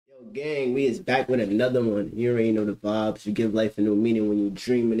Gang, we is back with another one. You already know the vibes. You give life a new meaning when you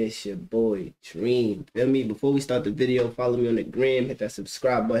dream, and it's your boy Dream. Feel me? Before we start the video, follow me on the gram, hit that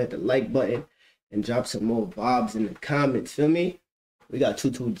subscribe button, hit the like button, and drop some more vibes in the comments. Feel me? We got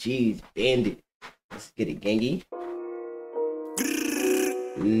 22G's, Bandit. Let's get it, gangy.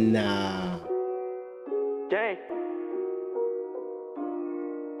 Nah. Gang.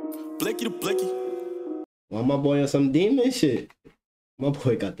 Blicky to blicky. Why my boy on some demon shit? My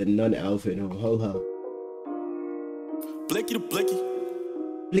boy got the nun outfit on. Hold up. Blicky to blicky.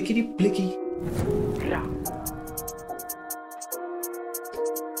 Blickety blicky. Yeah.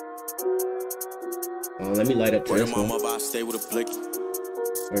 Oh, let me light up to Word this to my one. mother, I stay with a blicky.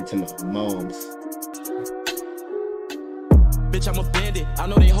 Word to my moms. Bitch, I'm a bandit. I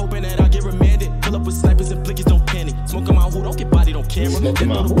know they hoping that I get remanded. Pull up with snipers and blickies, don't panic. Smoking my hood, don't get bodied on camera. They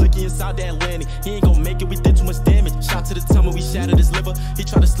know the blicky inside the Atlantic. He ain't gon' make it, we did too much damage. Shot to the tummy, we shattered his liver. He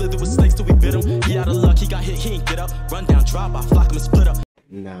tried to slither with snakes till we bit him. He out of luck, he got hit, he ain't get up. Run down, drop off, flock him and split up.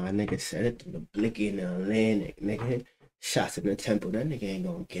 Nah, nigga said it through the blicky in the Atlantic, nigga. Shots in the temple, that nigga ain't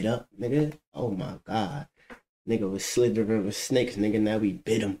gonna get up, nigga. Oh my god. Nigga was slithering with snakes, nigga, now we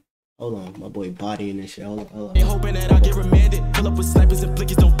bit him. Hold on, my boy bodying this shit. Hold on. Ain't hoping that I get remanded. Pull up with snipers and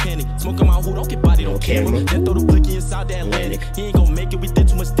blickies, don't panic. Smoking my hood, don't get bodied on camera. Then throw the blicky inside the Atlantic. He ain't gon' make it, we did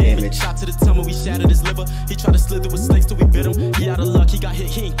too much damage. Shot to the tummy, we shattered his liver. He tried to slither with snakes till we bit him. He out of luck, he got hit,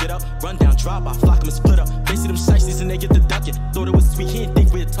 he ain't get up. Run down, drop off, flock him and split up. They see them shiesties and they get the ducking. Thought it was sweet, he ain't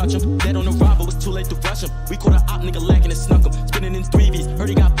think we'd touch him. Dead on the ride, but was too late to rush him. We caught an op nigga lacking and snuck him. Spinning in 3Vs, heard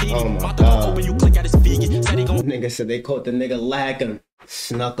he got PD. Oh my Mouth god. open, you click at his vegan. Said he gon' Nigga said they caught the nigga lacking.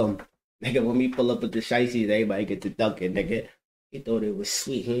 Snuck him. Nigga, when we pull up with the shiesties, everybody get to ducking, nigga. He thought it was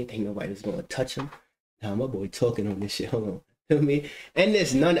sweet. He didn't think nobody was gonna touch him. Nah, my boy talking on this shit. Hold on. Feel me? And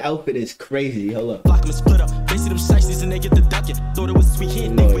this nun outfit is crazy. Hold up. Block him and split up. They see them shiesties and they get the ducking. Thought it was sweet, he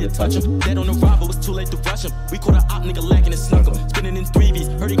didn't think we'd touch him. Dead on the ride, but was too late to rush him. We caught an op nigga lacking and snuck him. Spinning in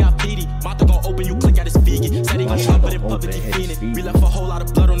 3Vs, heard he got PD. Mouth gon' open, you click at his vegan. Said he gon' drop it in public, he fiending. We left a whole lot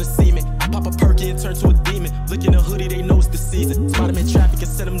of blood on the cement. I pop a perky and turn to a demon. Look in the hoodie, they know it's the season. Spot him in traffic and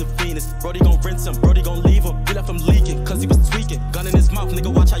send him to Venus. Brody gon' rinse him, Brody gon' leave him. We left him leaking, cause he was tweaking. Gun in his mouth,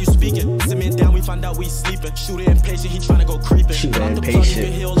 nigga, watch how you speaking. Sit man down, we find out we sleeping. Shooter impatient, he tryna go creeping. Shooter Out the plug, impatient.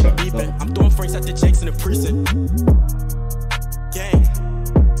 even heal the beeping. I'm throwing franks at the Jakes in the precinct. Gang.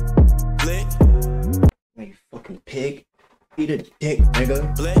 Blick. Like fucking pig. Eat a dick,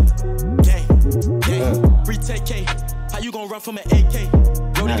 nigga. Blick. Gang. Gang. Free TK. How you gon' run from an AK?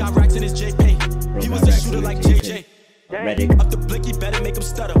 Brody got racks in his JP. He was a shooter like JJ. Reddick. Up the blicky, better make him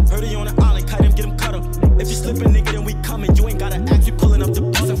stutter. Heard he on the island, kite him, get him cut up. If you slippin', nigga, then we comin'. You ain't gotta act, we pullin' up the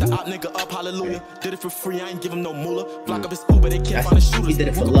bus. Set the op nigga up, hallelujah. Did it for free, I ain't give him no moolah. Block up his Uber, they can't find the shooters. He did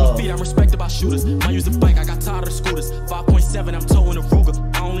it for Walk up love. feet, I'm respected by shooters. Mine use a bike, I got tired of the scooters. 5.7, I'm towing a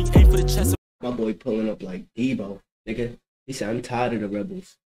Ruger. I only aim for the chest. My boy pulling up like Debo, nigga. He said, I'm tired of the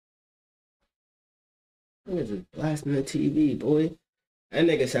rebels. Niggas is blasting the TV, boy. That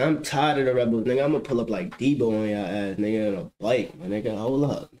nigga said, I'm tired of the rebels, nigga. I'm gonna pull up like Debo on your ass, nigga, on a bike, my nigga. Hold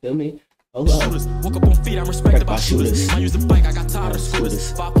up, feel me? Hold up. Shooters. Woke up on feet, I'm respected by shooters. Mine use a bike, I got tired of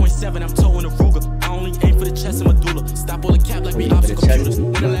scooters. 5.7, I'm towing a Ruger. I only aim for the chest and medulla. Stop all the cap like we obstacle computers.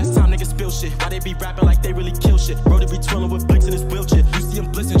 When the last time niggas spill shit? Why they be rapping like they really kill shit? Brody be twirling with blicks in his wheelchair. You see him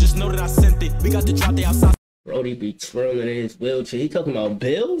blissing, just know that I sent it. We got the drop, they outside. Brody be twirling in his wheelchair. He talking about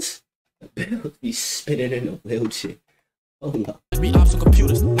bills? The bills be spinning in the wheelchair. Hold up. Be ops on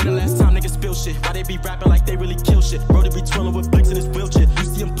computers. When the last time niggas spill shit? Why they be rapping like they really kill shit? Brody be twirling with blicks in his wheelchair. You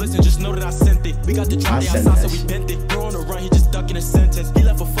see him blissing, just know that I sent it. We got the drop, they outside, so we bent it. Bro on the run, he just ducking a sentence. He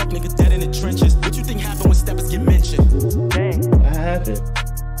left a fuck nigga dead in the trenches. What you think happened when steppers get mentioned? What happened?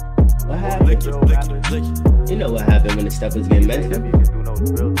 What happened? Blicky, blicky, blicky. You know what happened when the steppers get mentioned?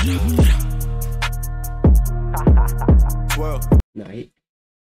 Twirl. Nah,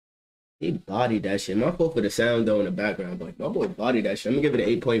 he bodied that shit. My fault for the sound though in the background, but my boy bodied that shit. I'm gonna give it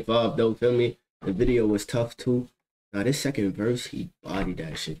an 8.5 though, feel me? The video was tough too. Now this second verse, he bodied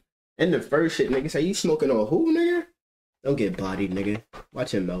that shit. And the first shit, nigga, say you smoking on who, nigga? Don't get bodied, nigga.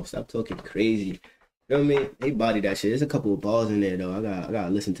 Watch your mouth. Stop talking crazy. Feel me? He bodied that shit. There's a couple of balls in there though. I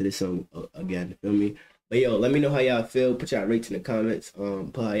gotta listen to this song again. Feel me? But yo, let me know how y'all feel. Put y'all rates in the comments.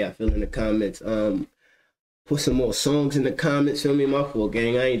 Put how y'all feel in the comments. Put some more songs in the comments. Feel me? My fault,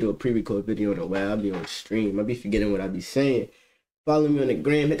 gang. I ain't do a pre-record video in a while. I'll be on stream. I be forgetting what I be saying. Follow me on the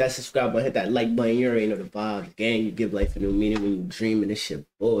gram. Hit that subscribe button. Hit that like button. You already know the vibes, gang. You give life a new meaning when you dreaming. This shit,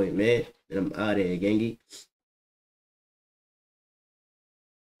 boy, man. And I'm out of here, gangy.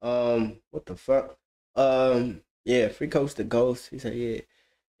 What the fuck? Yeah, Free Coast to Ghost. He said,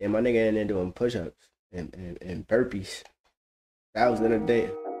 yeah, my nigga in there doing push-ups and burpees. 1,000 a day.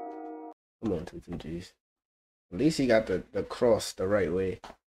 Come on, 2Gs. At least he got the cross the right way.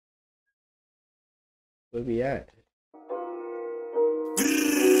 Where we at?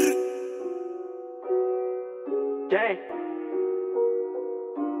 Gang.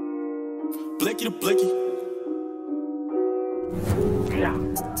 Blicky to blicky. Yeah.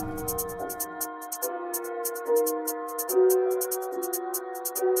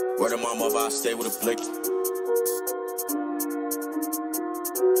 Where the mama I stay with a blicky.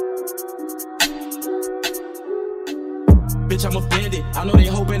 Bitch, I'm a bandit. I know they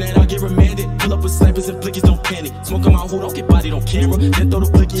hoping that I'll get remanded. Pull up with snipers and blickies, don't panic. Smoke on my hood, don't get body, don't camera. Then throw the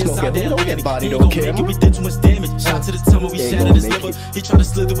blicky inside that Atlantic. Body, He ain't don't gon' make it, camera. we did too much damage. Shot to the tummy, we shattered his liver. He tried to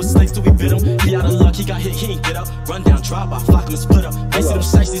slither with snakes till we bit him. He out of luck, he got hit, he ain't get up. Run down, drop off, flock him and split up. They see them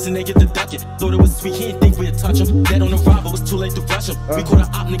shiesties and they get the ducking. Thought it was sweet, he ain't think we'd touch him. Dead on the ride, but it was too late to rush him. We caught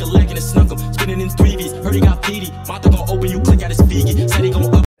an op nigga lacking and snuck him. Spinning in 3Vs, heard he got PD. Mouth gon' open, you click at his feet. Said he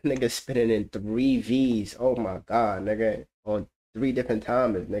gon' up. Nigga spinning in 3Vs. Oh my god, nigga. On 3 different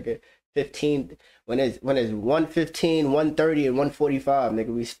timers, nigga. 15 when it's 115, 130, and 145, nigga.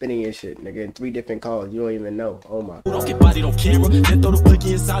 We spinning your shit, nigga, in 3 different calls. You don't even know. Oh my god. Don't get body, don't camera. Then throw the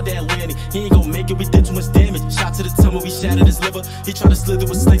blicky inside the Atlantic. He ain't gon' make it, we did too much damage. Shot to the tummy, we shattered his liver. He tried to slither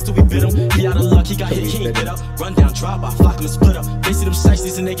with snakes till we bit him. He out of luck, he got hit, he ain't get up. Run down, drop off, flock him and split up. They see them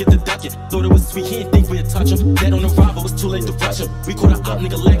shiesties and they get the ducking. Thought it was sweet, he ain't think we'd touch him. Dead on the ride, but it was too late to rush him. We caught an op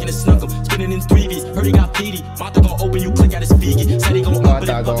nigga lacking and snuck him. Spinning in 3Vs, heard he got PD. Mouth gon' open, you click at his feet. Said he gon' open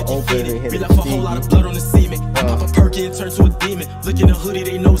it, bucket, he feed it. We left a whole lot of blood on the cement. Pop a perky and turn to a demon. Look in the hoodie,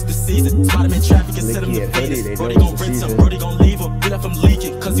 they know it's the season. Spot him in traffic and set him to fetus. Brody gon' rinse him, Brody gon' leave him. We left him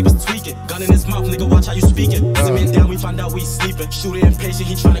leaking, cause he was tweaking. Gun in his mouth, nigga, watch how you speaking. Sit man down, we find out we sleeping. Shooter impatient,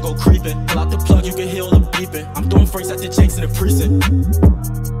 he tryna go creeping. Pull out the plug, you can hear all the beeping. I'm throwing Franks at the Jakes in the precinct.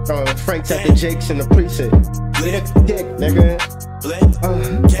 Throwing Franks at the Jakes in the precinct. Lick dick, nigga.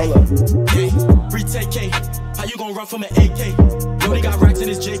 Hold up. Retake K. How you gon' run from an AK? Brody got racks in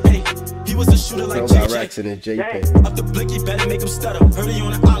his JP. He was a shooter like JJ. Got racks in his JP. Up the blicky, better make him stutter. Heard he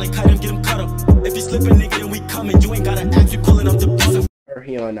on the island, kite him, get him cut up. If he slippin', nigga, then we coming. You ain't gotta act, we pulling up the buzzer. Heard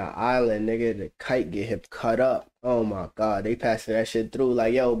he on the island, nigga. The kite get him cut up. Oh my god, they passing that shit through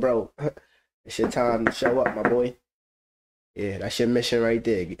like, yo, bro, it's your time to show up, my boy. Yeah, that's your mission right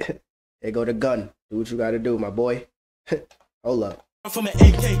there. There go the gun. Do what you gotta do, my boy. Hold up. From an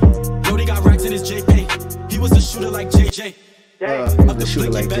AK, Brody got racks in his JP. He was a shooter like JJ. He was a shooter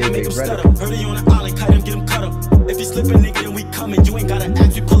like JJ. Heard he on the island, kite him, get him cut up. If he slippin', nigga, then we coming. You ain't gotta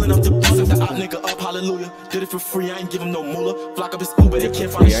act, we pulling up the bus. The op nigga up, hallelujah. Did it for free, I ain't give him no moolah. Flock up his Uber, they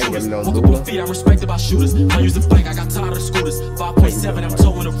can't find the shooters. Woke up on feet, I'm respected by shooters. I use the bike, I got tired of the scooters. 5.7, I'm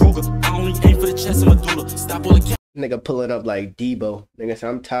towing a Ruger. I only aim for the chest and medulla. Stop all the nigga pulling up like Debo. Nigga say,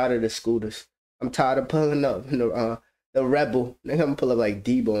 I'm tired of the scooters. I'm tired of pulling up. The rebel. Nigga, I'm pull up like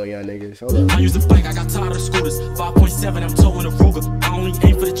Debo on y'all niggas. Hold up. I use the bike, I got tired of the scooters. 5.7, I'm towing a Ruger. I only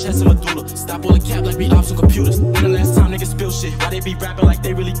aim for the chest and medulla. Stop all the cap like we ops on computers. When the last time niggas spill shit? Why they be rapping like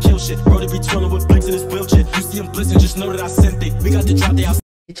they really kill shit? Bro, they be twirling with blicks in his wheelchair. You see him blissing, just know that I sent it. We got the drop, they out.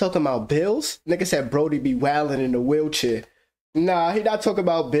 He talking about bills? Nigga said Brody be wildin' in the wheelchair. Nah, he not talking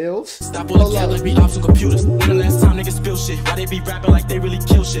about bills. Stop all the cap like we ops on computers. When the last time niggas spill shit? Why they be rapping like they really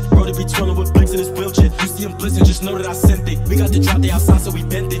kill shit? Bro, they be twirling with blicks in his wheelchair. You see him blissing, just know that I sent it. We got the drop, they outside, so we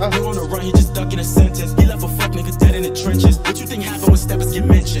bent it. We're on the run, he just ducking a sentence. He left a fuck nigga dead in the trenches. What you think happened when steppers get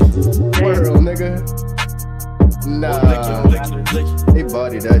mentioned? World, nigga. Nah, they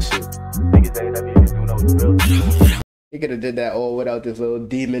bodied that shit. He could have did that all without this little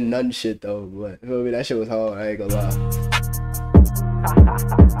demon nun shit though, but feel me, that shit was hard, I ain't gonna lie.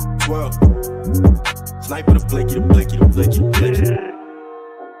 Twirl. Sniper the blicky, the blicky, the blicky, the blicky.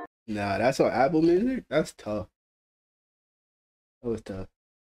 Nah, that's on Apple Music? That's tough. That was tough.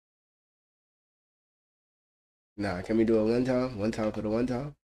 Nah, can we do it one time? One time for the one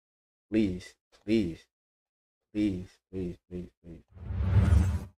time? Please, please, please, please, please, please.